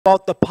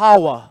about the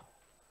power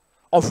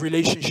of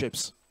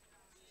relationships.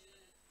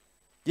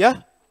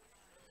 Yeah?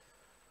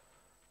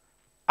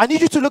 I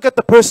need you to look at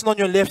the person on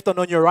your left and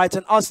on your right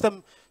and ask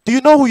them, do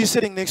you know who you're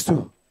sitting next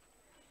to?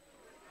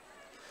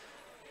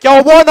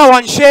 I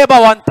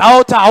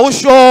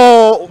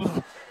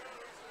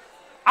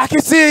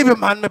can see him,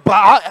 man.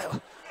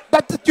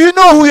 But do you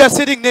know who you're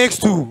sitting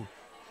next to?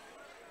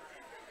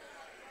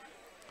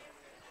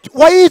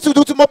 Why you to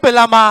do to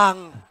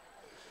Mopelamang?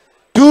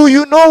 Do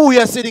you know who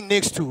you're sitting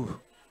next to?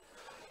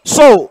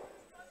 So,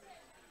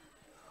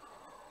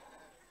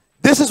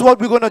 this is what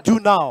we're going to do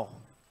now.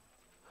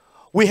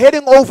 We're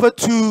heading over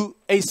to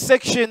a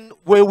section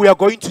where we are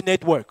going to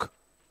network.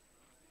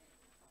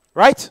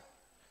 Right?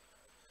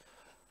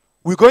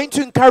 We're going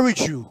to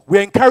encourage you.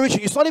 We're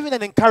encouraging. It's not even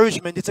an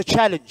encouragement, it's a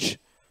challenge.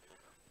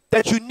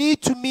 That you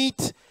need to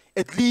meet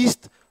at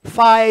least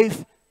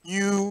 5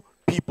 new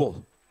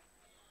people.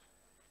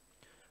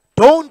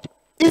 Don't,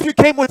 if you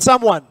came with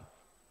someone,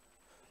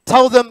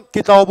 tell them,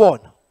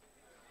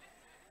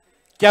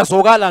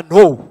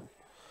 no.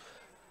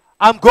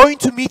 I'm going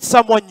to meet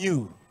someone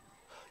new.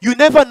 You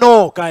never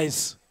know,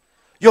 guys.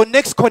 Your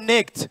next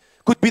connect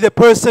could be the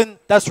person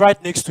that's right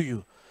next to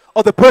you,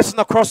 or the person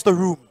across the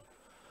room.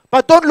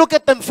 But don't look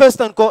at them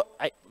first and go,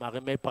 at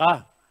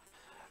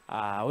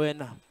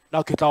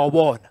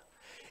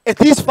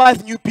least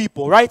 5 new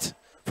people, right?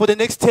 For the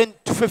next 10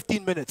 to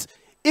 15 minutes.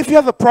 If you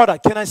have a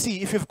product, can I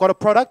see if you've got a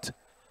product?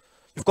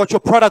 You've got your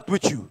product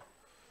with you.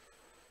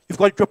 You've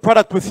got your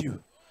product with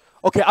you.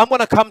 Okay, I'm going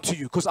to come to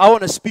you because I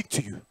want to speak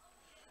to you.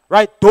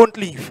 Right? Don't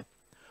leave.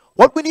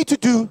 What we need to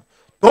do,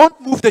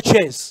 don't move the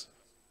chairs.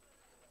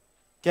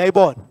 Okay,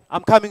 Bon,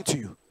 I'm coming to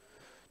you.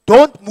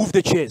 Don't move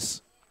the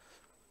chairs.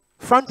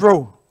 Front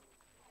row,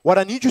 what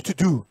I need you to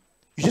do,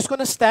 you're just going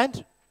to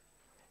stand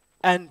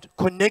and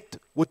connect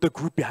with the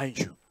group behind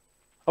you.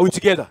 Are we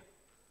together?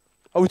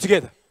 Are we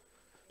together?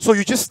 So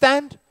you just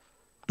stand,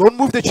 don't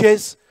move the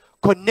chairs,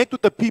 connect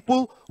with the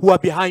people who are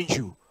behind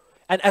you.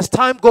 And as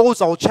time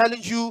goes, I'll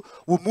challenge you,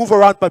 we'll move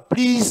around, but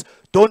please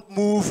don't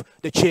move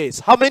the chairs.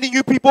 How many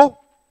new people?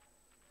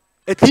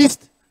 At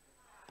least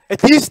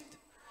 5.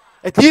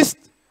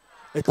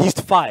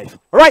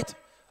 All right,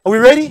 are we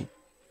ready?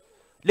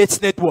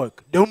 Let's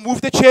network. Don't move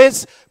the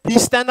chairs.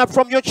 Please stand up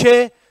from your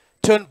chair,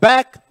 turn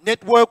back,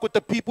 network with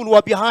the people who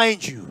are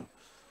behind you.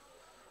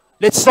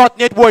 Let's start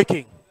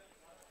networking.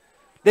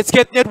 Let's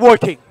get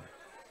networking.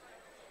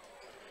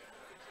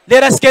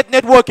 Let us get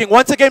networking.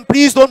 Once again,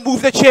 please don't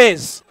move the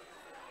chairs.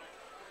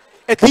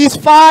 At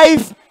least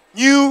 5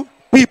 new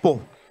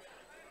people.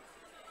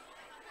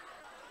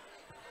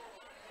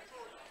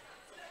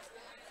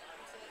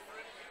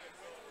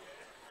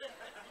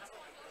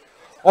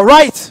 All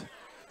right.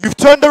 You've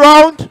turned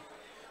around.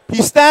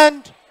 Please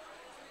stand.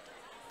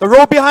 The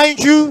row behind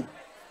you.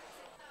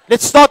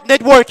 Let's start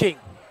networking.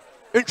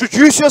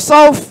 Introduce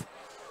yourself.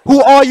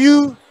 Who are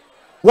you?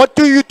 What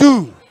do you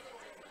do?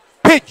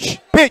 Pitch,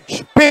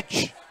 pitch,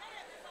 pitch.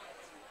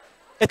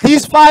 At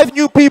least 5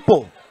 new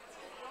people.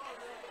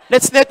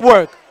 Let's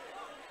network.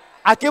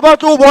 I give out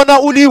to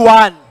only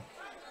one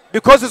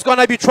because it's going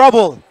to be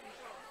trouble.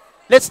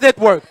 Let's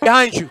network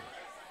behind you.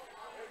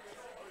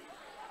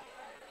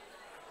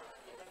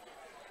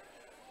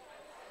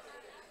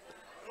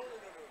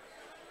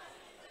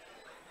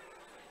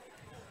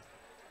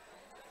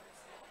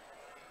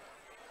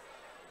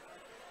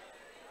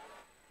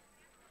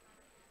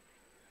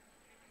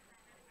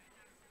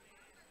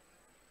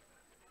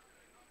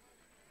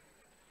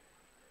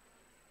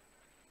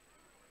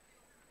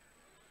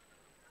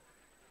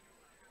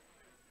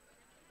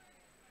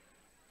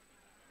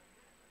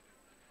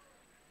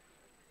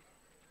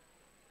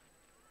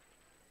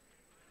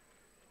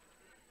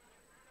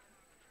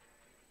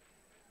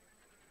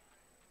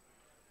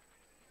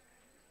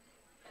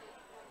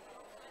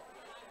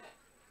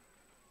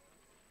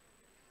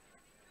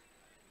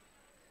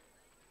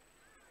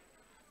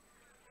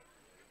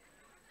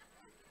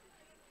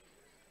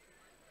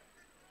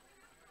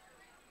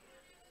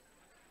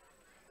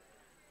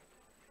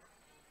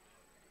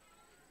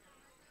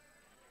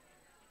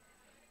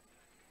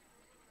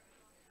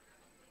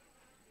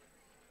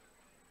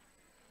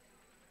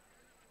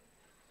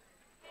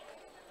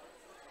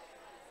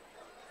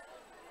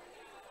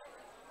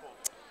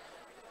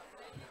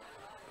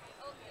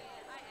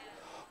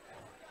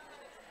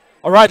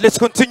 All right, let's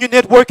continue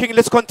networking.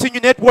 Let's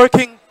continue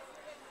networking.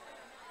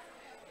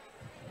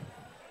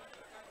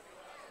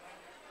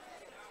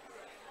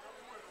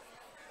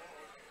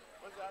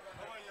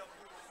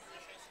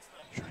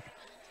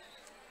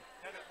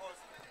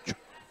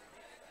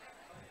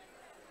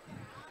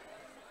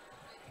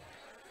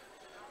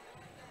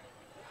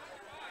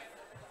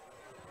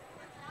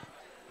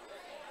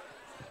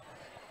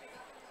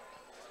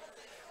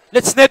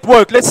 Let's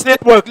network, let's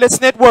network,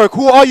 let's network.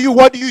 Who are you?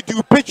 What do you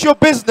do? Pitch your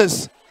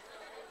business.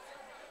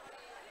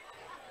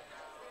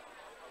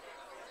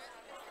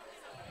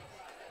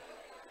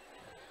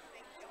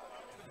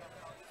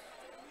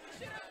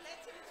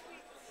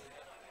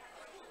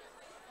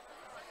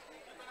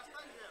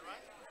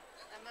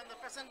 And then the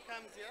person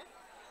comes here,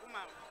 and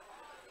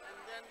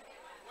then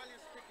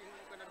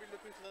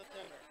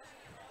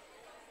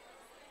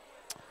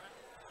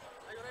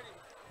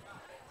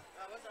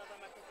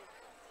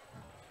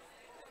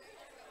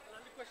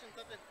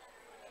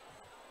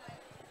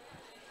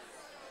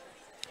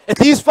At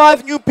least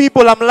 5 new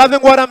people. I'm loving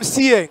what I'm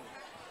seeing.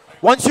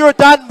 Once you're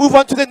done, move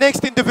on to the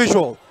next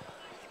individual.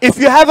 If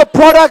you have a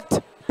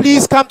product,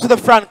 please come to the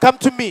front. Come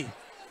to me.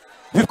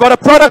 If you've got a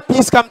product,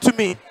 please come to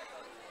me.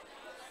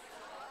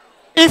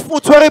 If you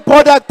have a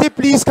product,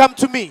 please come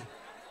to me.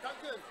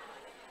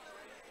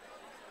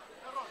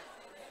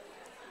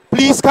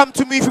 Please come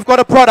to me if you've got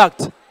a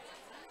product.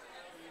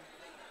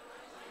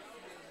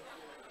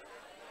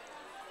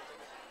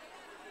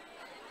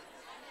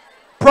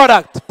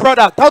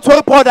 Product. How to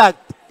a product?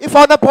 If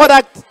I have a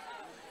product,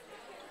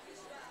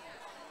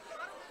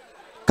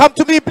 come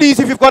to me, please,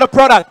 if you've got a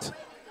product.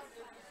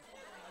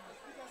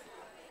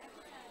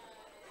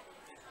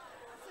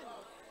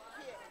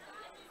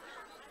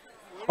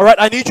 All right,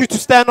 I need you to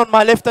stand on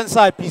my left-hand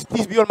side, please.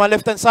 Please be on my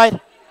left-hand side.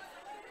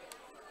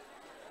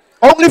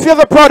 Only if you have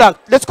a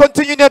product. Let's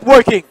continue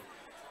networking.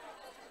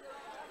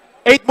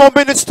 8 more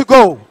minutes to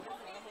go.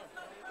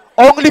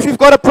 Only if you've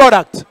got a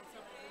product.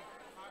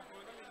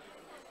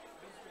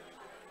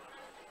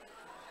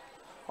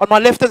 On my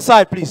left-hand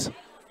side, please.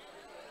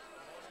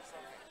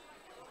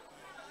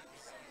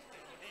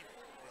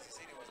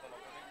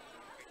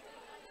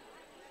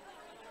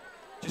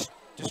 Just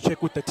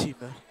check with the team,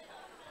 man.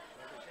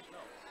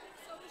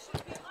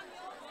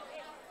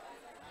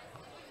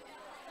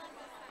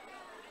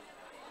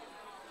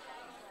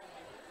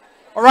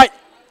 All right,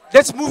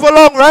 let's move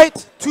along,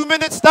 right? 2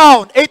 minutes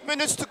down, 8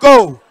 minutes to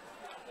go.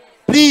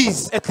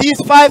 Please, at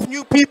least 5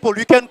 new people.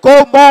 You can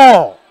go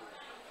more.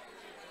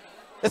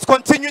 Let's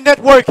continue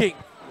networking.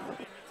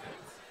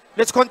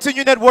 Let's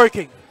continue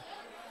networking.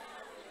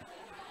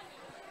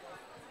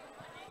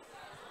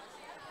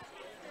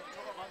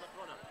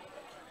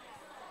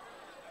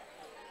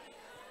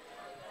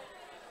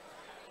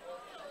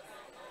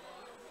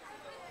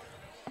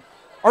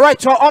 All right,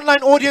 to our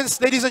online audience,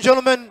 ladies and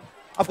gentlemen,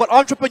 I've got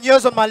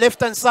entrepreneurs on my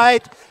left-hand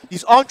side.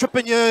 These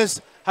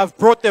entrepreneurs have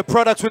brought their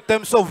products with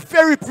them. So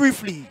very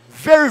briefly,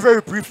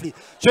 very briefly,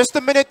 just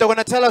a minute, they're going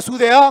to tell us who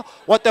they are,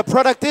 what their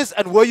product is,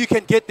 and where you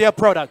can get their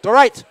product. All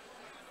right?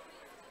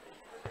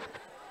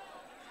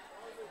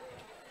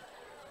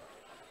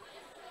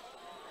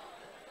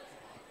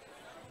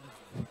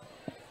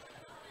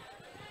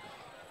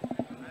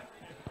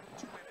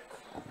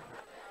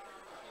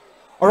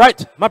 All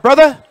right, my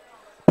brother,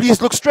 please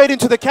look straight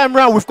into the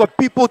camera. We've got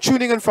people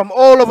tuning in from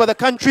all over the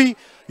country.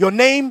 Your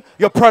name,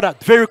 your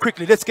product, very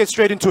quickly. Let's get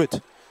straight into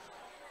it.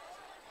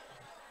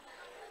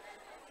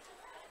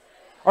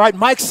 All right,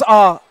 mics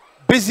are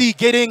busy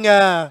getting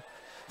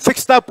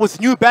fixed up with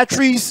new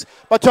batteries.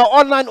 But to our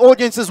online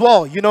audience as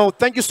well, you know,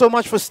 thank you so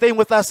much for staying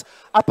with us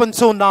up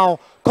until now.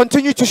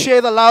 Continue to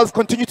share the love.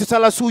 Continue to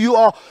tell us who you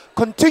are.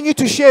 Continue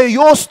to share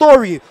your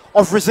story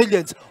of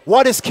resilience.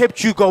 What has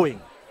kept you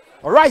going?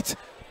 All right,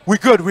 we're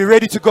good. We're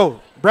ready to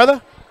go.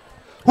 Brother?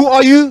 Who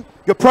are you?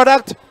 Your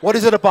product? What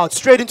is it about?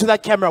 Straight into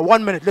that camera.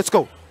 1 minute. Let's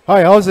go.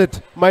 Hi, how's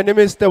it? My name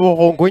is Tebo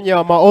Hongunya.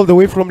 I'm all the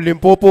way from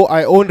Limpopo.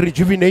 I own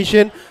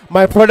Rejuvenation.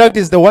 My product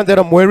is the one that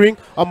I'm wearing.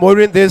 I'm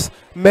wearing this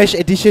mesh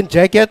edition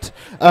jacket.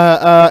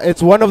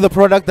 It's one of the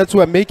products that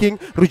we're making.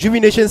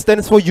 Rejuvenation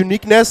stands for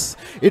uniqueness.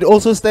 It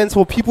also stands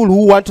for people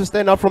who want to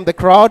stand out from the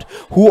crowd,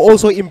 who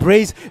also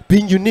embrace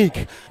being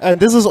unique. And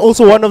this is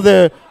also one of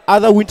the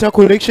other winter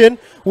collection.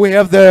 We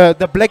have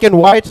the black and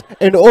white,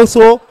 and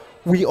also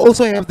we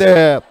also have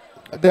the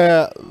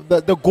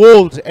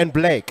gold and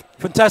black.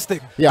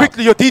 Fantastic. Yeah.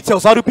 Quickly, your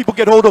details. How do people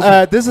get hold of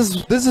you? This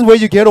is where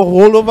you get a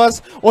hold of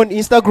us. On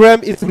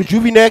Instagram, it's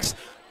Rejuvenex.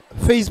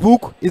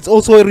 Facebook, it's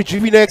also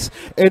Rejuvenex.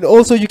 And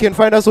also you can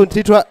find us on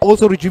Twitter,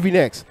 also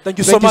Rejuvenex. Thank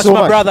you so much,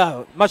 my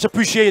brother. Much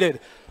appreciated.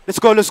 Let's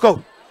go, let's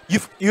go.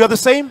 You are the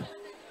same?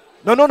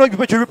 No,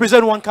 but you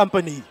represent one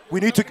company.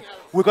 We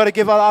got to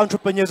give our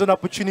entrepreneurs an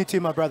opportunity,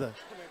 my brother.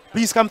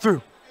 Please come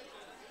through.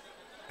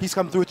 Please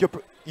come through with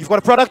you've got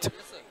a product?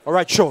 All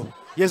right, sure.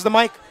 Here's the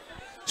mic.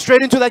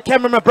 Straight into that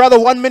camera, my brother.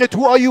 1 minute.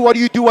 Who are you? What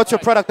do you do? What's your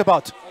product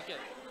about? Okay.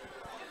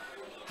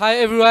 Hi,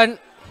 everyone.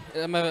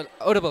 Am I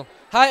audible?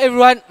 Hi,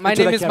 everyone. My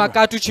name is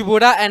Makatu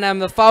Chibuda, and I'm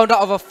the founder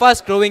of a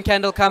fast-growing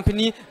candle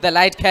company, The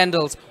Light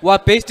Candles. We're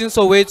based in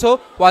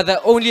Soweto. We're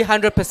the only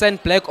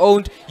 100%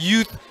 black-owned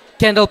youth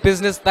candle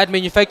business that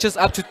manufactures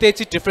up to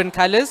 30 different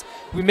colors.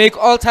 We make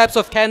all types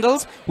of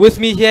candles. With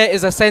me here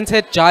is a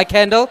scented jar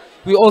candle.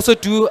 We also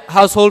do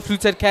household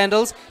fluted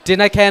candles,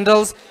 dinner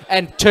candles,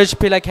 and church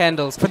pillar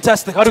candles.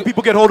 Fantastic. How do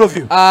people get hold of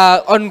you?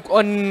 On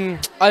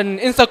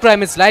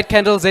Instagram, it's Light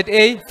Candles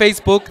ZA.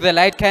 Facebook, The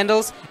Light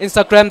Candles.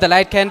 Instagram, The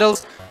Light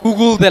Candles.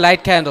 Google The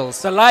Light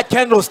Candles. The Light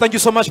Candles. Thank you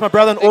so much, my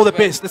brother, and all the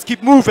best. Let's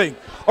keep moving.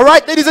 All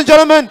right, ladies and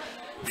gentlemen,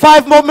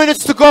 5 more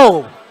minutes to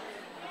go.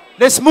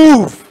 Let's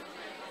move.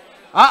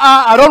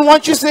 I don't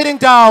want you sitting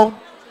down.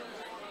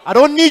 I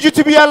don't need you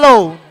to be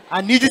alone.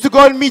 I need you to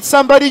go and meet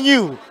somebody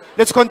new.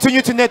 Let's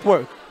continue to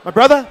network. My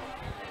brother,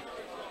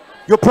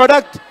 your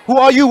product, who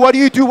are you? What do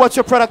you do? What's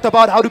your product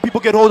about? How do people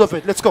get hold of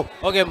it? Let's go.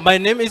 Okay, my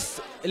name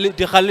is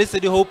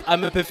Hope.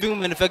 I'm a perfume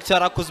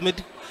manufacturer,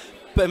 cosmetic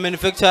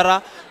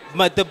manufacturer.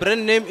 The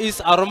brand name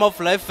is Aroma of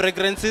Life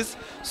Fragrances.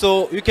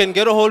 So you can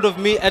get a hold of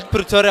me at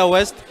Pretoria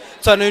West,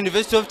 China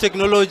University of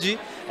Technology.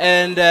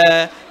 And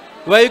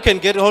where you can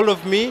get a hold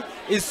of me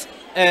is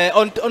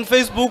on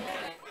Facebook,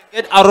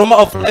 get Aroma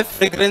of Life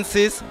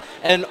Fragrances.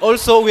 And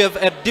also we have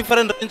a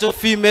different range of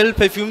female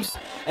perfumes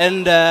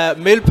and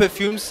male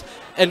perfumes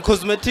and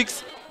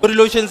cosmetics. Body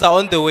lotions are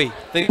on the way.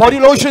 Body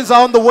lotions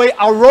are on the way.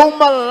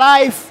 Aroma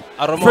Life.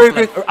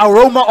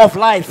 Aroma of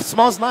Life.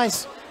 Smells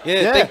nice.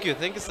 Yeah, thank you.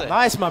 Thank you, sir.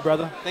 Nice, my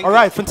brother. Thank All you.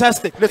 right,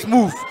 fantastic. Let's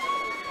move.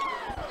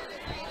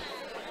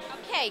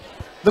 Okay.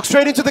 Look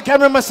straight into the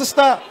camera, my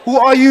sister. Who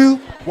are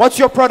you? What's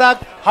your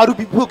product? How do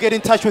people get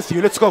in touch with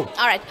you? Let's go.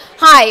 All right.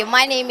 Hi,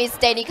 my name is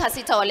Deni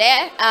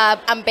Kasitole.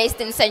 I'm based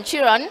in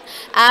Centurion.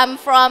 I'm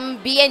from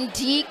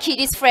B&D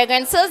Kiddies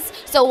Fragrances.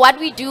 So what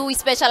we do, we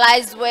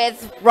specialize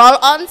with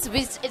roll-ons,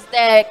 which is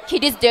the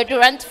kiddies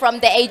deodorant from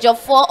the age of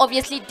 4.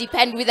 Obviously,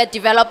 depend with the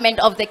development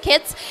of the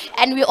kids.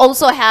 And we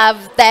also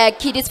have the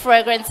kiddies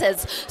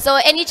fragrances. So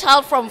any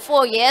child from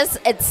 4 years,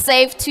 it's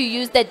safe to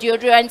use the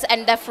deodorants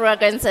and the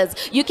fragrances.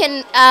 You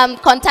can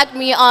contact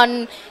me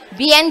on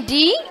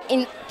BND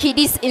in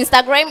Kiddies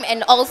Instagram,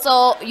 and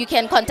also you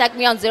can contact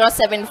me on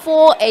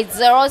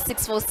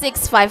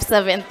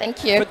 074-80-64657.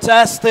 Thank you.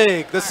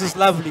 Fantastic. This is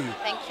lovely.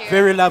 Thank you.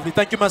 Very lovely.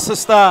 Thank you, my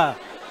sister.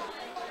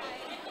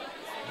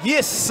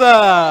 Yes,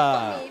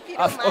 sir.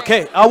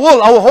 Okay, I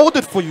will hold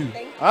it for you.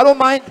 I don't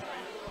mind.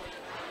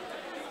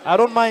 I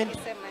don't mind.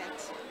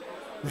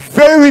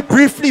 Very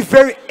briefly,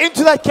 very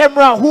into that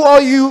camera. Who are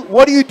you?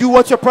 What do you do?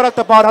 What's your product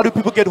about? How do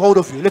people get hold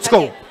of you? Let's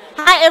go.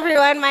 Hi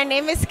everyone, my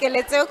name is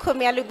Skeleto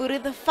Komialuburu,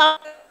 the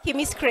founder of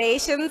Kimmy's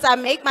Creations. I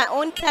make my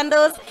own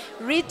candles,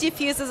 reed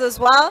diffusers as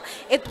well.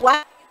 It's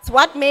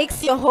what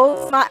makes your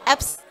home smell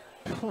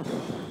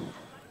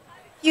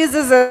users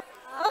as well.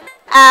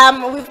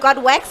 We've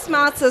got wax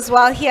melts as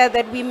well here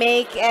that we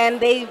make, and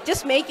they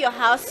just make your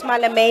house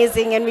smell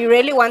amazing, and we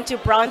really want to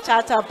branch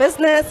out our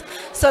business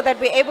so that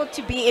we're able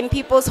to be in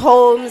people's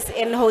homes,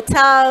 in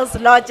hotels,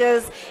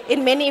 lodges,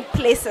 in many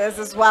places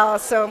as well.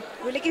 So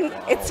we're looking,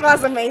 it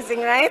smells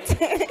amazing, right?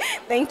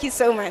 Thank you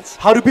so much.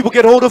 How do people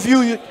get hold of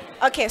you?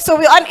 Okay, so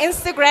we're on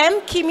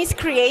Instagram, Kimmy's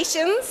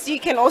Creations. You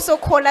can also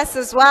call us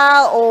as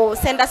well or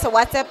send us a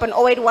WhatsApp on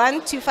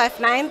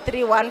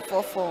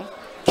 081-259-3144.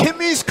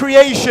 Kimmy's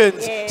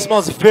Creations. Yes.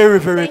 Smells very,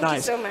 very Thank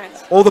nice. you so much.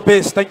 All the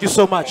best. Thank you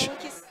so much.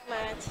 Thank you so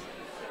much.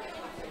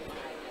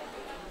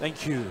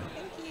 Thank you.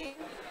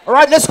 All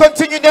right, let's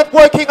continue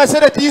networking. I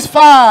said at least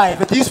five.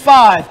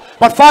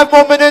 But 5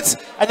 more minutes,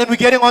 and then we're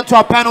getting on to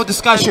our panel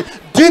discussion.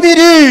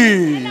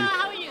 DBD. Hello,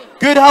 how are you?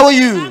 Good, how are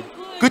you? I'm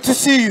Good to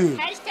see you.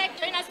 Hashtag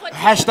join us for tea.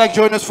 Hashtag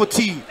join us for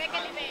tea.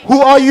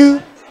 Who are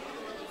you?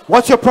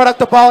 What's your product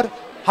about?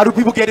 How do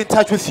people get in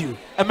touch with you?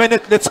 A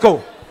minute, let's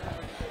go.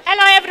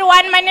 Hello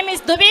everyone, my name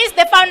is Dubis,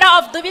 the founder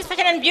of Dubis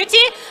Fashion and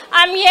Beauty.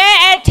 I'm here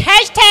at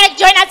hashtag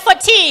join us for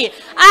tea.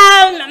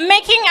 I'm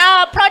making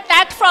a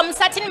product from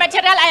satin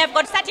material. I have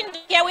got satin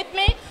here with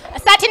me, a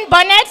satin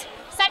bonnet,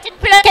 satin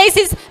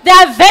pillowcases. They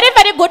are very,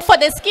 very good for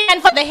the skin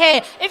and for the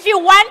hair. If you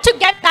want to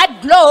get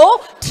that glow,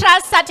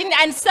 trust satin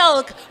and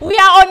silk. We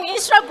are on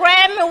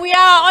Instagram, we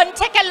are on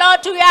Take a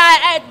Lot, we are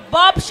at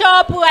Bob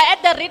Shop, we are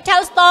at the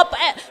retail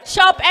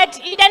shop at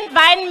Eden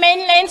Vine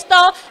Main Lane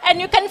store,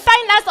 and you can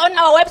find us on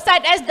our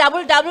website as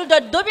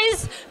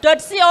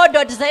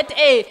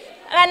www.dubis.co.za,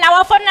 and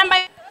our phone number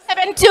is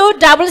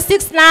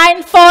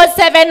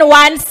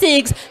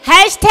 72-669-4716.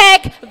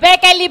 Hashtag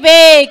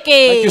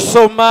Bekelibeke. Thank you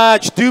so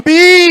much,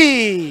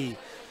 Doobie.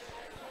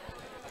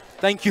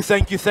 Thank you,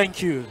 thank you,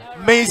 thank you.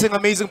 Amazing,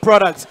 amazing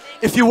products.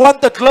 If you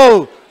want the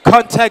glow,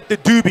 contact the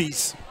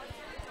Doobies.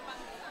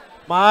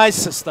 My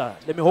sister,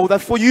 let me hold that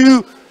for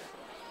you.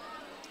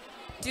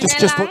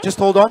 Just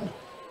hold on.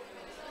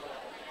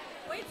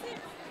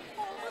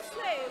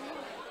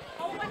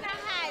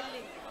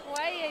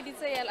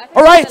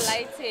 All right,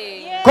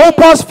 go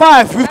past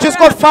 5. We've just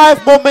got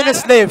 5 more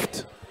minutes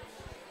left.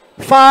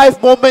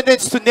 5 more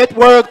minutes to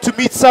network, to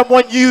meet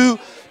someone new,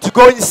 to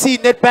go and see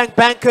Nedbank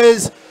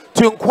bankers,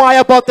 to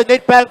inquire about the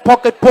Nedbank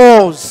pocket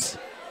balls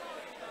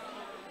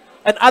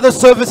and other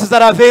services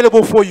that are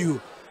available for you.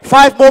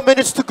 5 more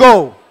minutes to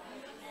go.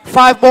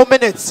 5 more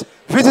minutes.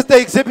 Visit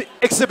the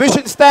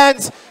exhibition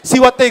stands, see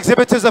what the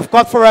exhibitors have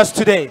got for us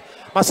today.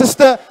 My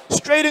sister,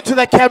 straight into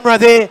the camera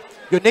there.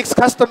 Your next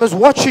customer's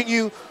watching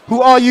you.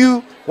 Who are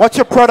you? What's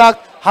your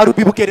product? How do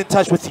people get in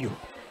touch with you?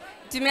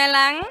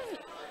 Dumelang.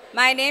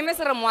 My name is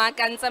Ramwa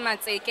Kansa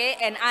Matseke,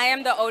 and I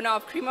am the owner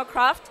of Creamer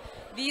Craft.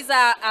 These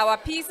are our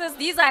pieces.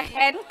 These are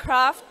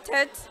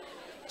handcrafted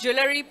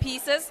jewelry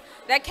pieces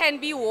that can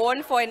be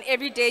worn for an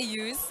everyday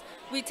use.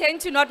 We tend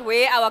to not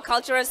wear our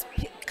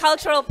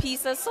cultural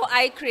pieces, so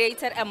I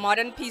created a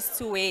modern piece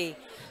to wear.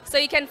 So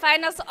you can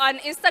find us on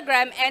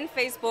Instagram and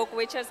Facebook,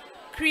 which is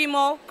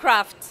Creamer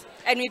Craft.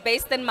 And we're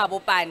based in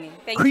Mabopane.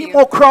 Thank you.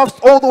 Creamer Craft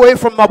all the way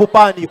from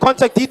Mabopane.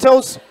 Contact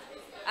details?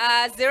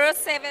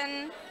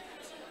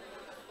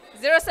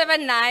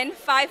 079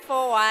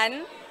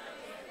 541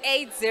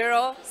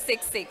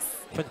 8066.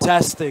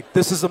 Fantastic.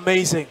 This is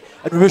amazing.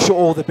 And we wish you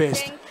all the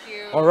best. Thank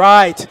you. All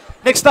right.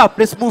 Next up,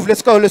 let's move.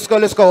 Let's go. Let's go.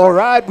 Let's go. All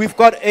right. We've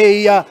got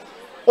a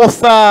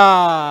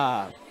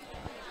author.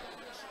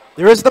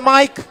 There is the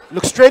mic.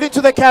 Look straight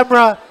into the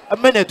camera. A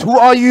minute. Who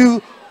are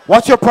you?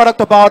 What's your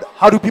product about?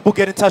 How do people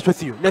get in touch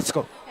with you? Let's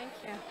go. Thank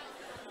you.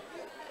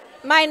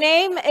 My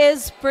name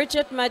is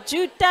Bridget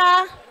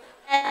Majuta,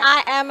 and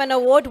I am an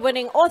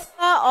award-winning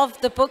author of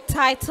the book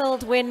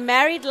titled When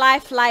Married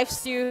Life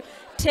Lifes You,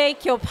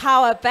 Take Your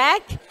Power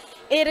Back.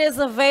 It is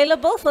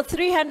available for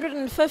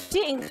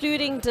 $350,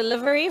 including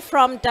delivery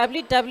from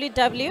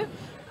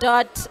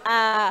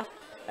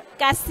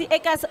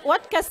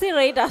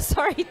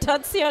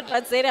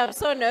www.casireda, .co.za. I'm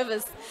so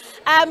nervous.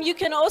 You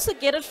can also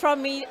get it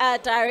from me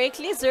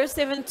directly,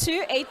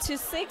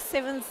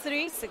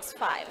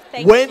 072-826-7365.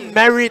 Thank you. When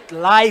married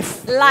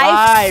life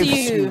Lifes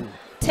you.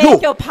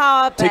 Take your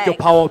power back. Take your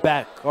power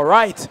back. All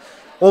right.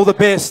 All the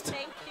best.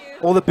 Thank you.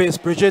 All the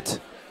best, Bridget.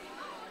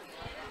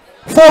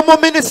 4 more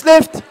minutes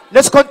left.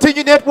 Let's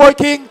continue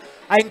networking.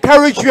 I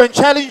encourage you and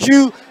challenge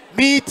you.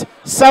 Meet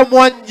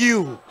someone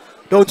new.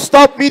 Don't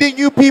stop meeting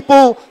new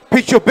people.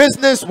 Pitch your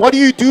business. What do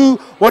you do?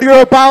 What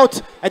you're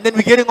about? And then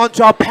we're getting on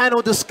to our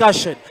panel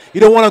discussion.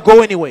 You don't want to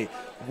go anyway.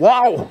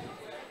 Wow.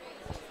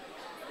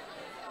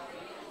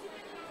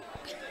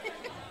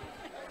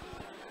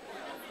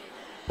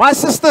 My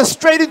sister,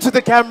 straight into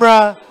the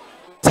camera.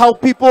 Tell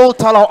people,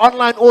 tell our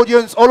online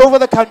audience all over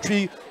the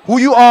country who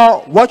you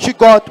are, what you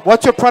got,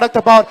 what's your product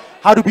about,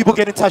 how do people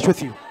get in touch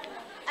with you?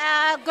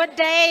 Good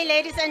day,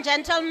 ladies and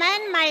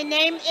gentlemen. My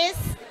name is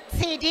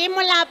CD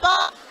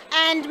Mulapo,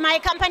 and my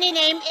company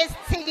name is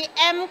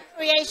CDM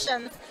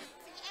Creations.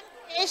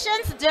 CDM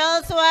Creations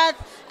deals with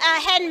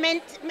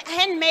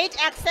handmade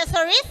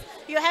accessories.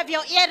 You have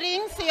your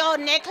earrings, your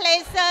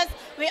necklaces.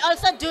 We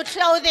also do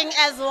clothing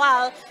as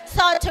well.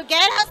 So to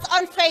get us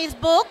on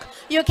Facebook,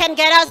 you can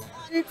get us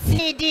on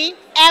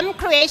CDM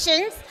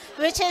Creations,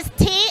 which is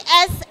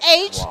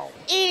TSHEDIM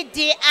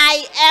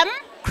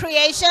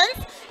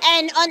Creations.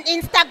 And on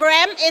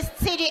Instagram is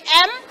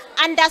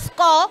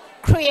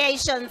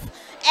CDM_creations.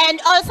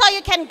 And also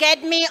you can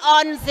get me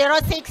on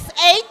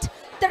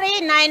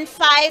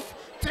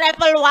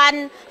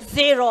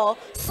 068-395-1110.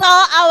 So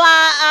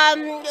our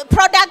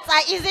products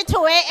are easy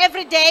to wear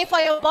every day for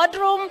your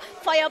boardroom,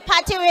 for your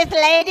party with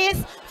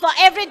ladies, for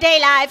everyday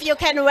life. You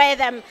can wear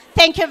them.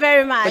 Thank you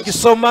very much. Thank you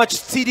so much,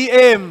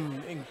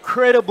 CDM.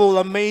 Incredible,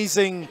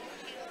 amazing.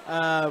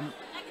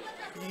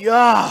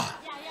 Yeah.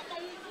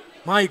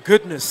 My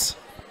goodness.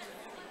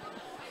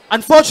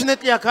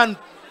 Unfortunately, I can't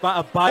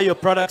buy your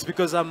products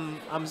because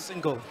I'm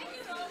single.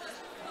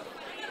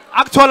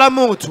 Actual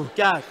mutu.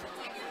 Yeah.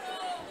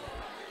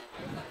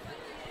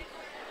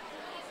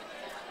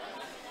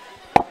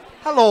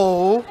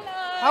 Hello.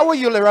 How are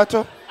you,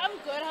 Lerato? I'm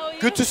good. How are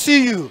you? Good to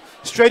see you.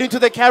 Straight into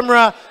the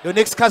camera. Your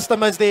next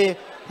customer is there.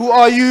 Who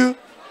are you?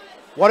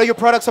 What are your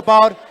products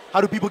about?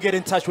 How do people get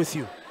in touch with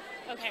you?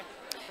 Okay.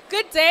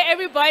 Good day,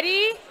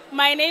 everybody.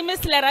 My name is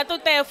Lerato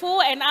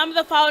Tefu, and I'm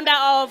the founder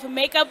of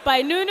Makeup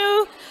by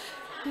Nunu.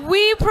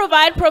 We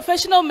provide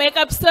professional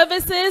makeup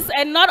services,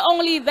 and not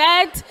only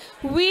that,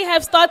 we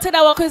have started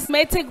our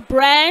cosmetic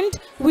brand.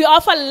 We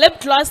offer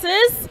lip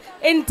glosses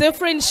in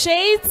different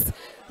shades.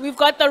 We've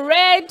got the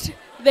red,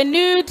 the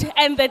nude,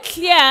 and the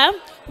clear.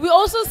 We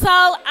also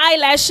sell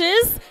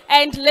eyelashes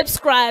and lip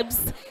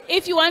scrubs.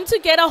 If you want to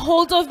get a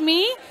hold of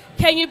me,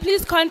 can you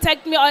please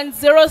contact me on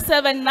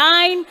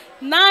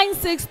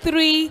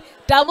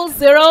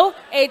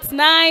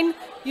 079-963-0089.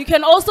 You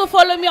can also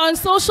follow me on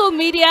social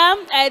media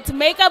at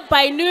Makeup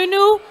by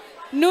Nunu.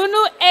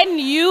 Nunu,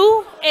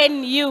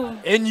 N-U-N-U.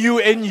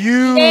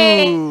 N-U-N-U.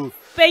 Yes.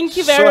 Thank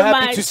you very much. So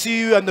happy to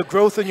see you and the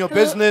growth in your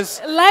business.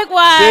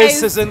 Likewise.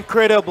 This is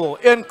incredible.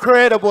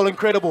 Incredible,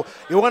 incredible.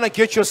 You want to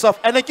get yourself,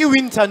 and like you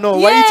winter, no.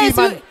 Yes.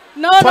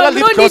 No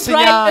need,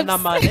 right?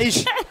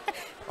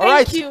 All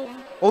right. Thank you.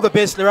 All the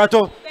best,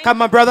 Lerato. Come,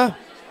 my brother.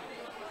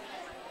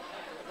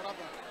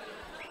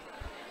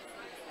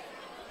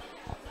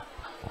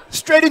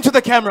 Straight into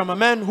the camera, my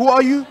man. Who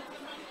are you?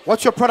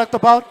 What's your product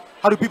about?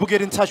 How do people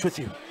get in touch with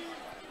you?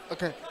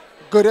 Okay.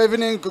 Good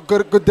evening,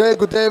 good day,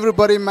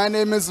 everybody. My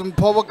name is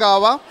Mpobo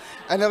Kawa,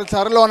 and I'm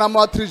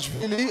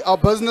Atteridgeville. Our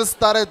business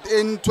started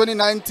in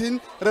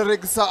 2019.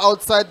 Regisa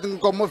outside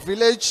Nkomo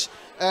village,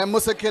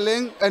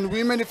 Musekeleng, and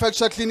we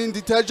manufacture cleaning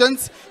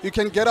detergents. You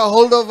can get a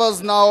hold of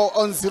us now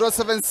on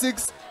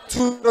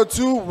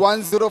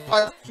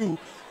 076-202-1052.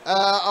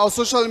 Our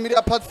social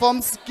media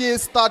platforms: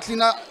 Start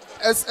Cleaner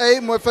SA,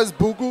 my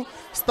Facebook,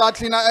 Start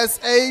Cleaner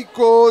SA,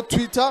 go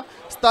Twitter,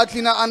 Start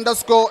Cleaner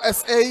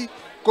 _SA.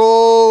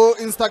 Go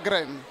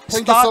Instagram.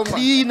 Thank you so much.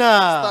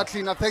 Start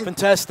Cleaner. Thank you.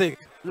 Fantastic.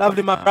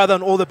 Lovely, my brother,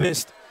 and all the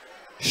best.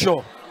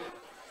 Sure.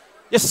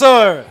 Yes,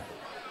 sir.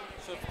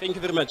 So, thank you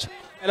very much.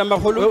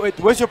 Wait,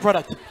 where's your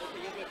product?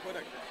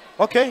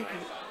 Okay.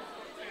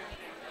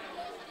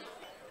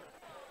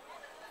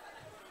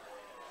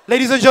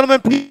 Ladies and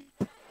gentlemen, please,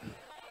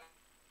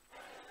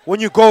 when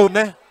you go,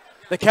 the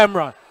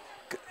camera.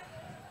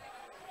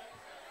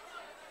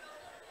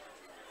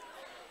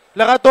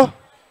 Lerato.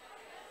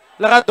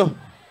 Lerato.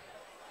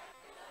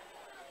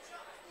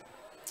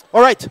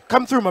 All right,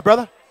 come through, my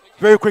brother,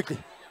 very quickly.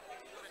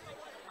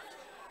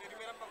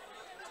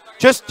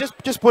 Just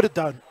put it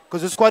down,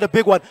 because it's quite a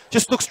big one.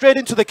 Just look straight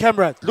into the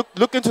camera.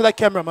 Look into that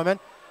camera, my man,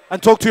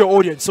 and talk to your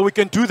audience, so we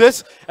can do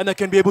this, and I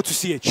can be able to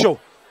see it. Show.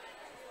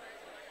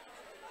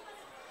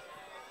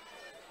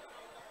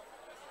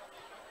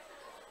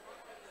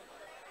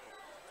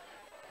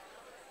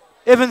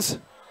 Evans,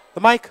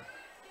 the mic.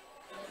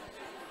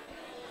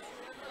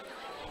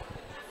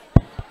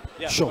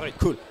 Yeah, sure. All right,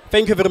 cool.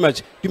 Thank you very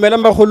much.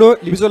 Dumelang bagolo,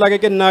 lebitso la ka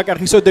ke nna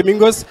Kagiso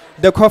Domingos,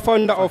 the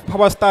co-founder of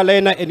Power Star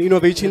Liner and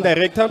Innovation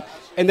Director.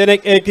 And then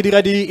ke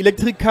dira di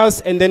electric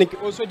cars, and then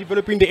also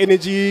developing the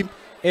energy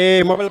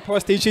mobile power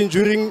station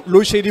during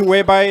load shedding,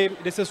 whereby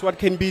this is what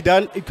can be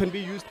done. It can be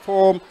used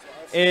for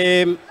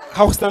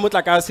house na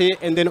motlakase,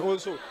 and then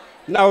also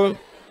now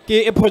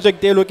ke a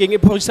project e looking e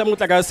produce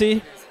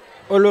motlakase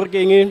o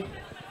loreng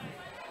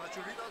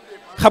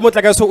ga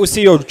motlakase o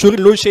seo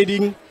during load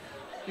shedding.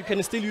 You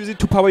can still use it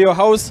to power your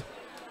house.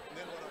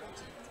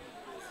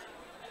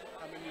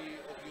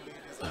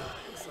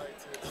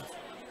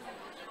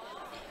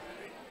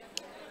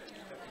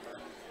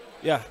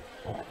 Yeah.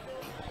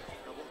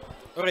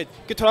 All right.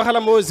 Ke tholagala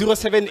mo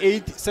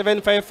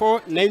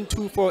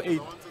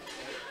 078-754-9248.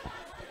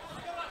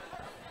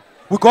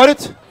 We got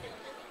it?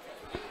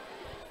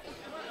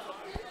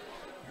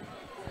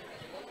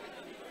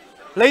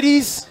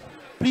 Ladies,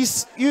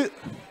 please,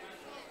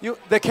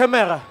 the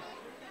camera.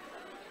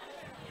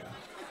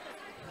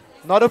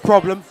 Not a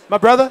problem. My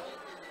brother,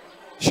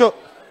 sure.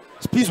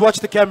 Please watch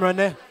the camera in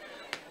there.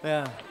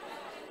 Yeah.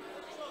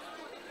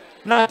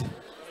 Not.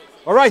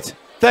 All right.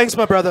 Thanks,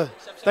 my brother.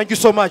 Thank you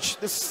so much.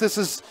 This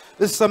is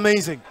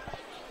amazing.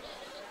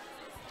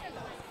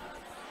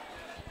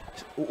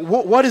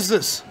 What is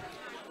this?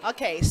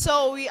 Okay,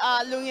 so we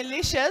are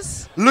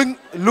Lungilicious.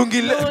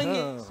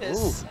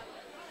 Lungilicious.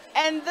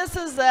 And this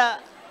is a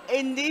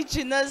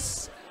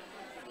indigenous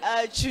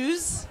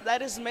juice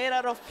that is made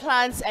out of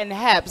plants and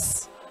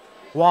herbs.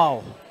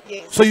 Wow.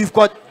 Yes. So you've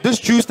got this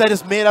juice that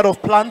is made out of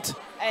plant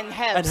and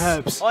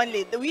herbs.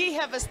 Only. We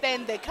have a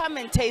stand there. Come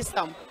and taste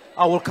them.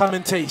 I will come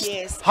and taste.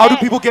 Yes. How do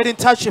people get in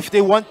touch if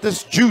they want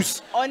this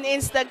juice? On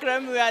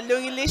Instagram, we are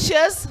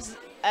Lungilicious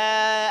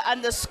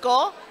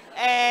 _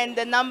 and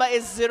the number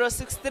is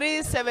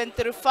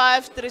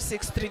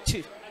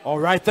 063-735-3632. All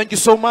right. Thank you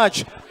so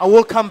much. I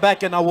will come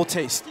back and I will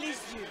taste.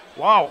 Please do.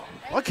 Wow.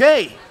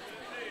 Okay.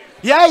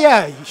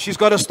 Yeah. She's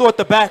got a store at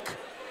the back.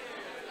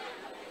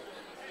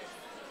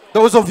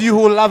 Those of you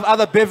who love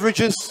other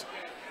beverages,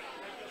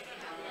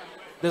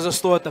 there's a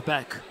store at the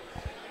back.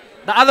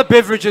 The other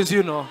beverages,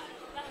 you know.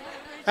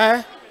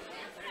 Eh?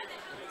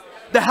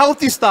 The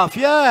healthy stuff,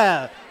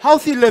 yeah.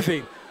 Healthy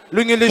living.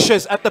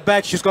 Lungilicious at the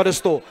back, she's got a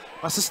store.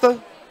 My sister?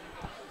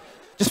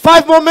 Just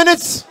 5 more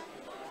minutes.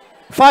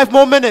 5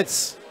 more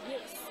minutes.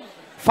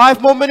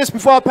 5 more minutes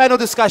before our panel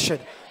discussion.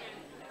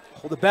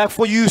 Hold the bag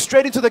for you,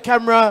 straight into the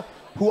camera.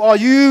 Who are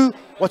you?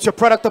 What's your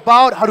product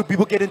about? How do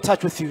people get in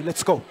touch with you?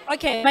 Let's go.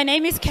 Okay, my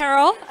name is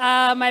Carol.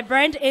 My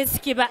brand is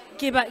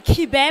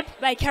Kebab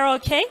by Carol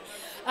K.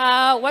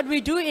 What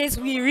we do is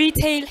we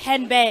retail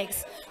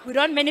handbags. We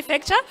don't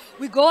manufacture.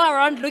 We go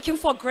around looking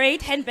for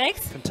great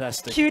handbags,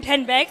 fantastic, cute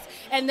handbags,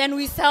 and then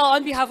we sell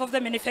on behalf of the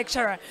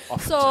manufacturer. Oh,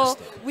 so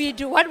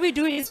what we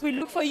do is we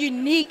look for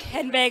unique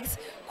handbags,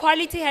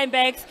 quality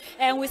handbags,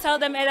 and we sell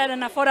them at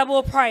an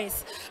affordable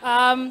price.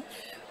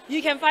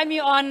 You can find me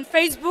on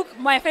Facebook.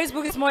 My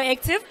Facebook is more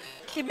active.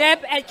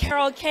 Kebab at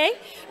Carol K.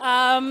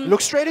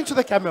 Look straight into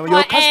the camera.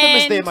 Your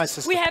customers there, my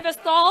sister. We have a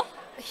stall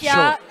here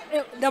at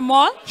the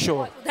mall.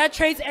 Sure. That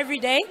trades every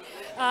day.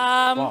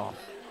 Wow.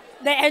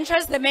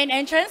 The main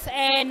entrance,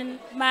 and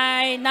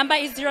my number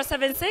is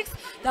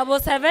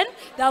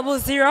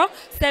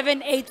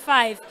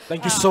 076-7700-785.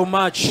 Thank you so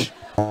much.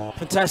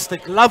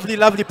 Fantastic. Lovely,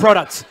 lovely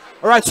products.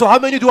 All right, so how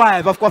many do I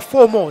have? I've got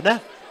 4 more, né?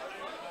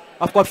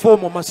 I've got 4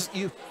 more.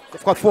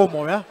 I've got 4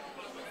 more, yeah?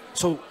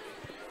 So,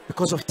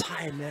 because of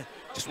time,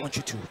 just want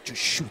you to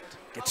just shoot.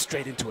 Get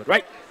straight into it,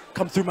 right?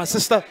 Come through, my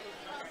sister,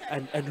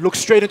 and look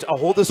straight into. I'll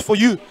hold this for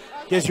you.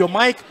 Here's your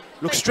mic.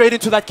 Look straight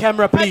into that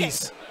camera,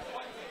 please. Okay.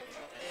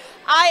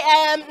 I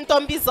am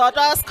Ntombi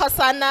Zodas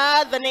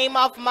Kosana. The name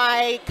of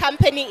my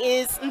company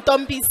is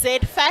Ntombi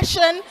Z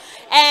Fashion.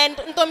 And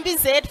Ntombi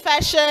Z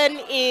Fashion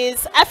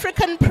is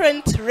African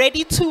print,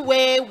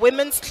 ready-to-wear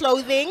women's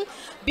clothing.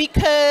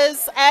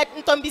 Because at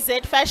Ntombi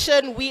Z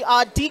Fashion, we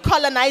are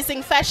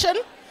decolonizing fashion.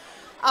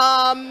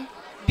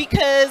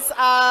 Because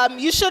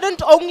you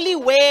shouldn't only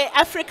wear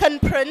African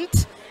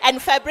print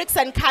and fabrics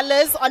and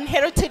colors on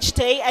Heritage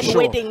Day and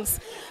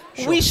weddings.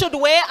 We should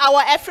wear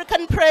our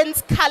African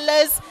prints,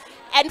 colors,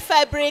 and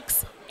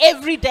fabrics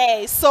every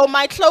day. So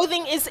my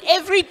clothing is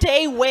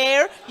everyday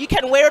wear. You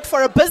can wear it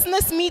for a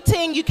business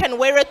meeting, you can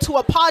wear it to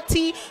a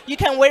party, you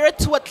can wear it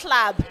to a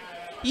club.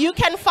 You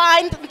can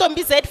find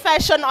Ntombi Z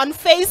Fashion on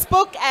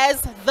Facebook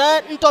as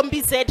the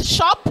Ntombi Z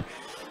Shop.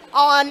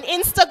 On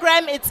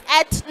Instagram, it's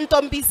at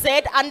Ntombi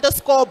Z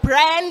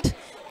 _brand.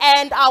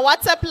 And our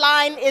WhatsApp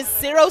line is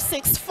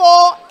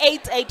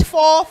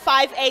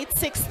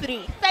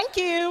 064-884-5863. Thank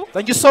you.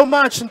 Thank you so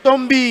much,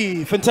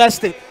 Ntombi.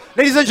 Fantastic.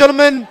 Ladies and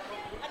gentlemen,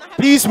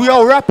 please, we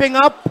are wrapping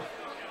up.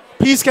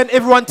 Please, can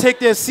everyone take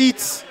their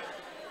seats?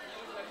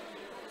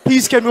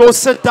 Please, can we all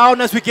sit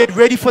down as we get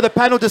ready for the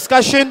panel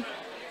discussion?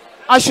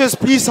 Ushers,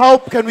 please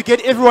help. Can we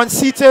get everyone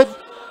seated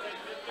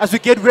as we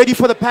get ready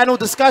for the panel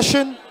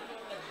discussion?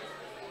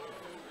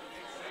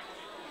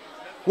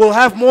 We'll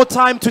have more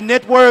time to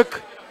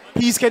network.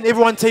 Please, can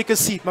everyone take a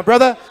seat? My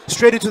brother,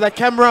 straight into that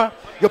camera.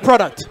 Your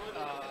product.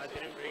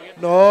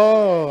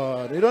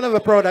 No, they don't have a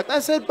product. I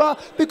said, but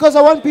because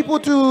I want people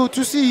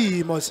to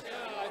see, Mos.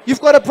 You've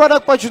got a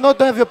product, but you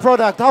don't have your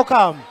product. How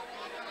come?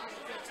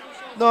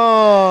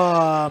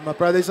 No, my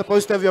brother, you're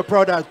supposed to have your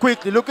product.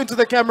 Quickly, look into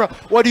the camera.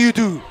 What do you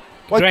do?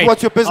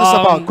 What's your business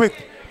about?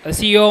 Quick.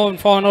 CEO and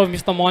founder of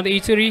Mr. Monde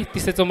Eatery.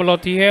 This is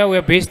Omoloti here.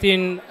 We're based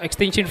in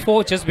Extension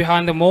 4, just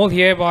behind the mall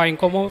here by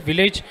Nkomo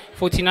Village,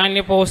 49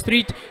 Leopold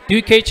Street.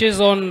 Do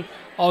catches on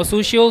our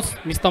socials,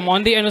 Mr.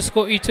 Monde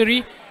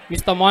 _Eatery,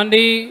 Mr.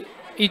 Monde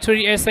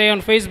Eatery SA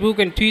on Facebook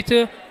and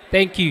Twitter.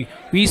 Thank you.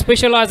 We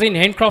specialize in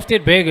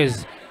handcrafted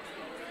burgers.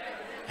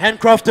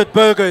 Handcrafted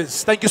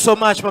burgers. Thank you so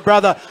much, my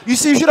brother. You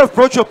see, you should have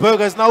brought your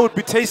burgers. Now it would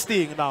be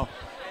tasting now.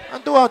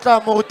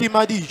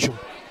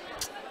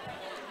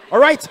 All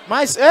right,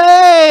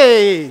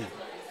 hey,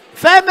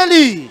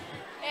 family.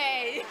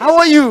 Hey. How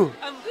are you?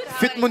 I'm good.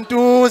 Fit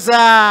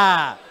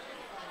Muntuza.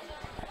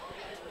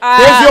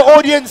 There's your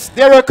audience.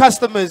 There are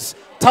customers.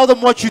 Tell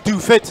them what you do,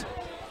 Fit.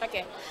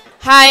 Okay.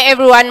 Hi,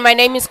 everyone. My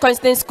name is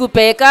Constance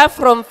Kupeka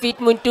from Fit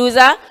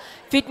Muntuza.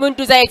 Fit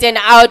Muntuza is an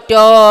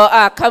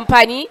outdoor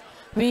company.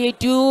 We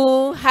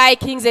do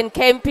hikings and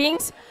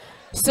campings.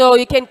 So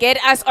you can get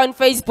us on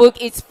Facebook.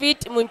 It's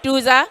Fit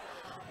Muntuza.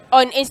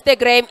 On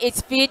Instagram,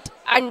 it's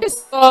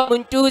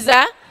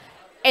fit_Muntuza.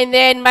 And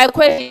then my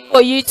question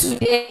for you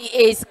today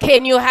is,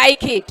 can you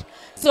hike it?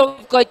 So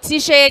we've got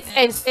t-shirts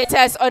and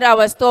sweaters on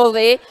our store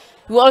there.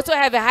 We also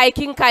have a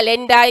hiking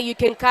calendar. You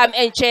can come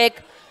and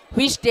check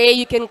which day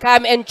you can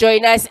come and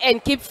join us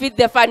and keep fit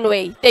the fun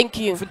way. Thank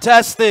you.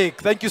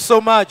 Fantastic. Thank you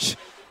so much.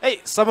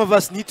 Hey, some of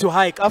us need to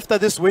hike after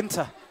this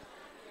winter.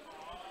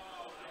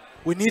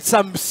 We need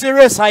some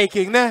serious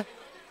hiking, ne?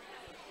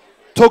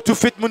 Talk to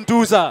Fit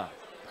Muntuza.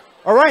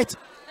 All right.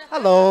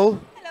 Hello.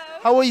 Hello.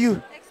 How are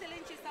you?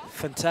 Excellent, yourself?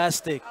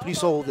 Fantastic. Please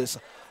hold this.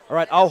 All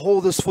right, I'll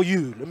hold this for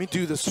you. Let me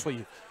do this for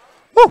you.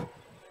 Woo!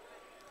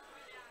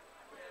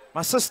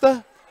 My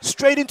sister,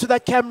 straight into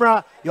that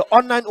camera. Your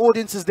online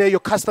audience is there. Your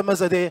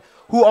customers are there.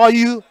 Who are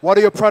you? What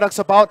are your products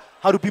about?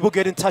 How do people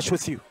get in touch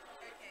with you?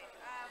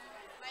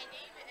 My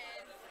name is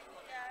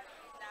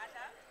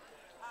Lata.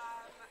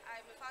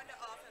 I'm a founder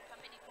of a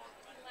company called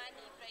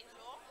Kumani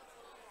Grenjo.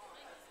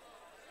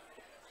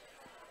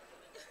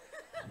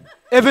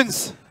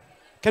 Evans,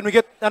 can we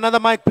get another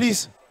mic,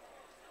 please?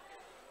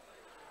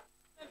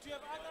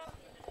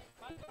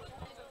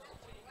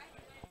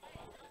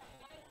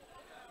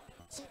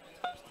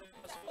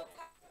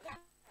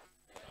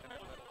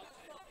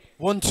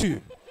 One,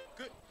 two.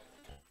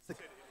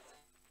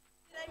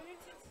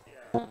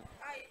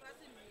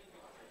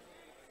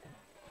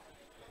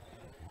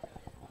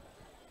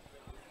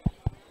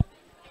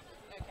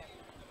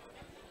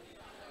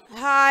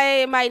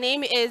 Hi, my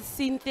name is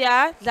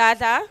Cynthia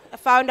Zaza, a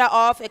founder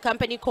of a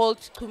company called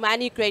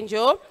Kumani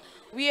Grenjo.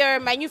 We are a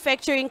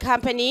manufacturing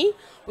company.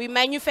 We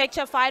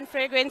manufacture fine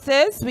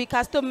fragrances. We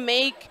custom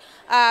make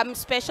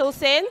special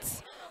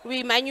scents.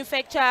 We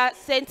manufacture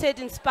scented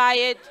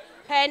inspired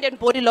hand and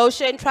body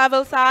lotion,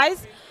 travel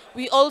size.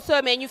 We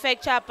also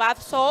manufacture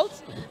bath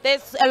salts.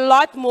 There's a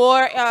lot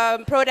more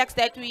products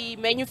that we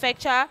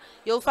manufacture.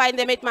 You'll find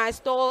them at my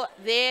store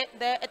there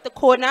at the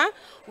corner.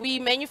 We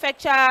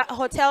manufacture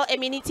hotel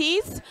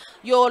amenities,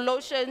 your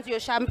lotions, your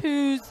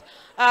shampoos,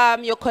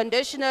 your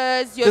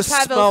conditioners, your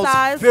travel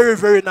size. This smells very,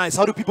 very nice.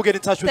 How do people get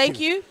in touch with you? Thank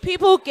you.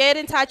 People get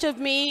in touch with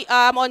me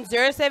on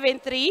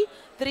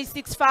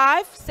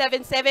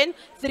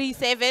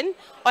 073-365-7737.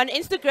 On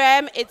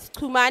Instagram, it's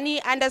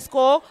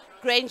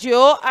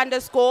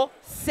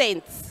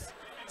Kumani_Grenjo_scents.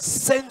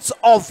 Sense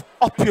of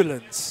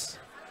opulence.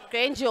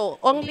 Grenjo,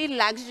 only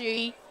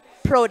luxury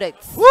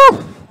products. Woo!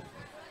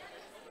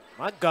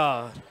 My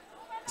God,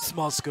 it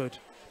smells good.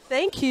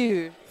 Thank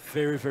you.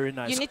 Very, very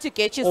nice. You need to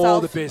get yourself all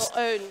the best.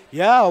 your own.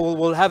 Yeah,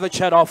 we'll have a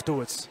chat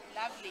afterwards.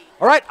 Lovely.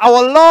 All right,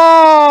 our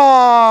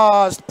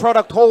last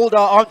product holder,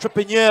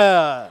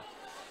 entrepreneur.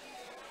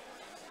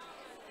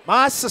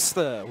 My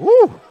sister.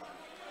 Woo!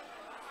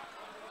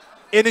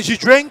 Energy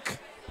drink.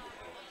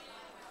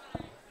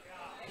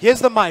 Here's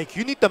the mic.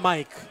 You need the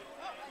mic.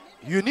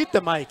 You need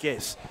the mic,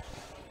 yes.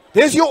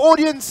 There's your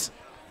audience.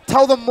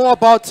 Tell them more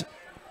about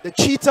the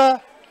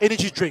Cheetah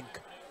energy drink.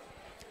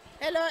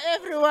 Hello,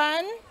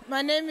 everyone.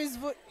 My name is...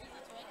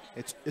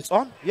 It's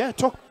on? Yeah,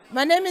 talk.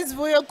 My name is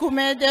Vuyo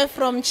Kumede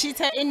from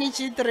Cheetah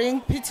Energy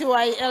Drink,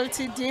 Pty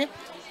Ltd.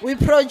 We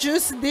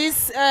produce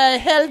this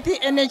healthy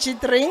energy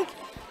drink.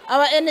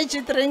 Our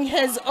energy drink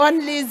has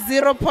only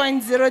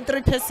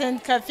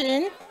 0.03%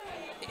 caffeine.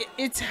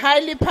 it's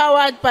highly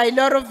powered by a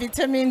lot of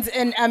vitamins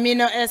and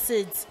amino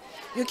acids.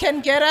 You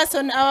can get us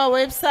on our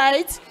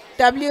website,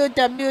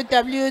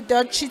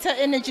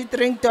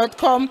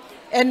 www.cheetahEnergydrink.com,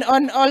 and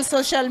on all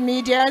social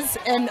medias,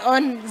 and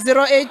on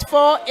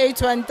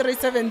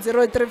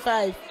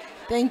 084-813-7035.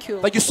 Thank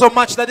you. Thank you so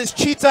much. That is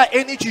Cheetah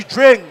Energy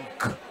Drink.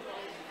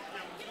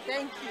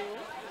 Thank you.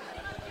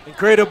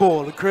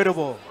 Incredible,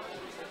 incredible.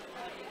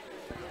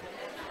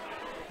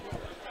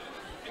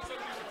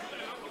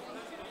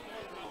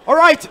 All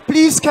right,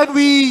 please can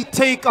we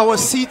take our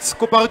seats?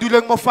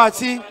 Koparduleng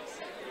Mofati.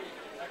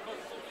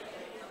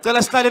 Tell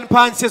us slide in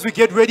pants as we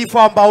get ready for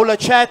our Mbaula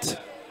chat.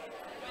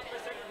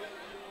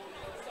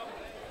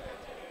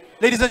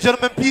 Ladies and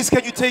gentlemen, please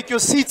can you take your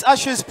seats?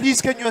 Ushers,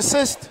 please can you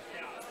assist?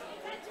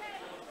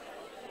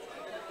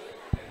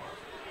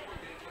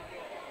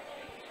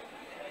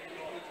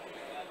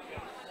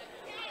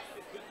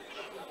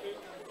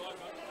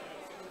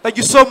 Thank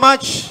you so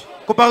much.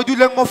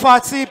 Koparduleng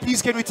Mofati.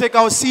 Please can we take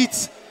our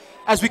seats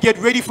as we get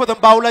ready for the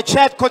Mbaula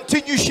chat.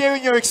 Continue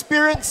sharing your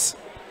experience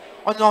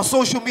on our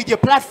social media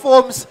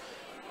platforms.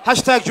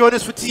 Hashtag join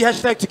us for tea,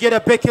 hashtag together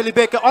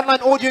Bekelibeka.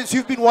 Online audience,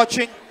 you've been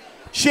watching.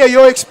 Share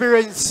your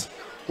experience.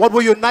 What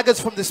were your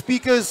nuggets from the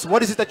speakers?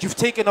 What is it that you've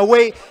taken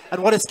away?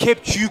 And what has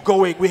kept you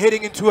going? We're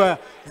heading into a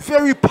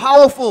very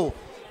powerful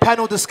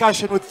panel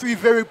discussion with three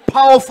very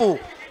powerful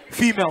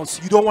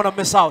females. You don't want to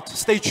miss out.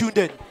 Stay tuned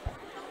in.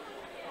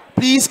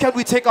 Please, can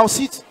we take our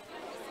seats?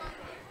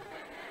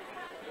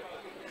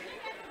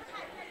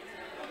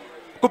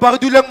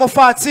 Koparduleng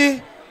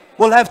Mofati.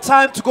 We'll have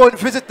time to go and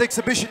visit the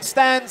exhibition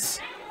stands.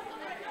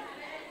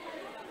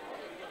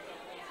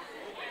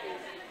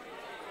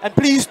 And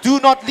please do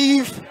not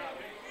leave.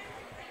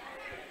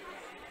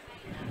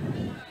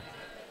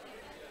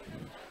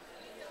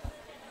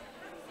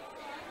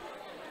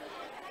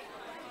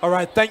 All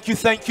right, thank you,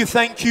 thank you,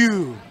 thank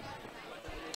you.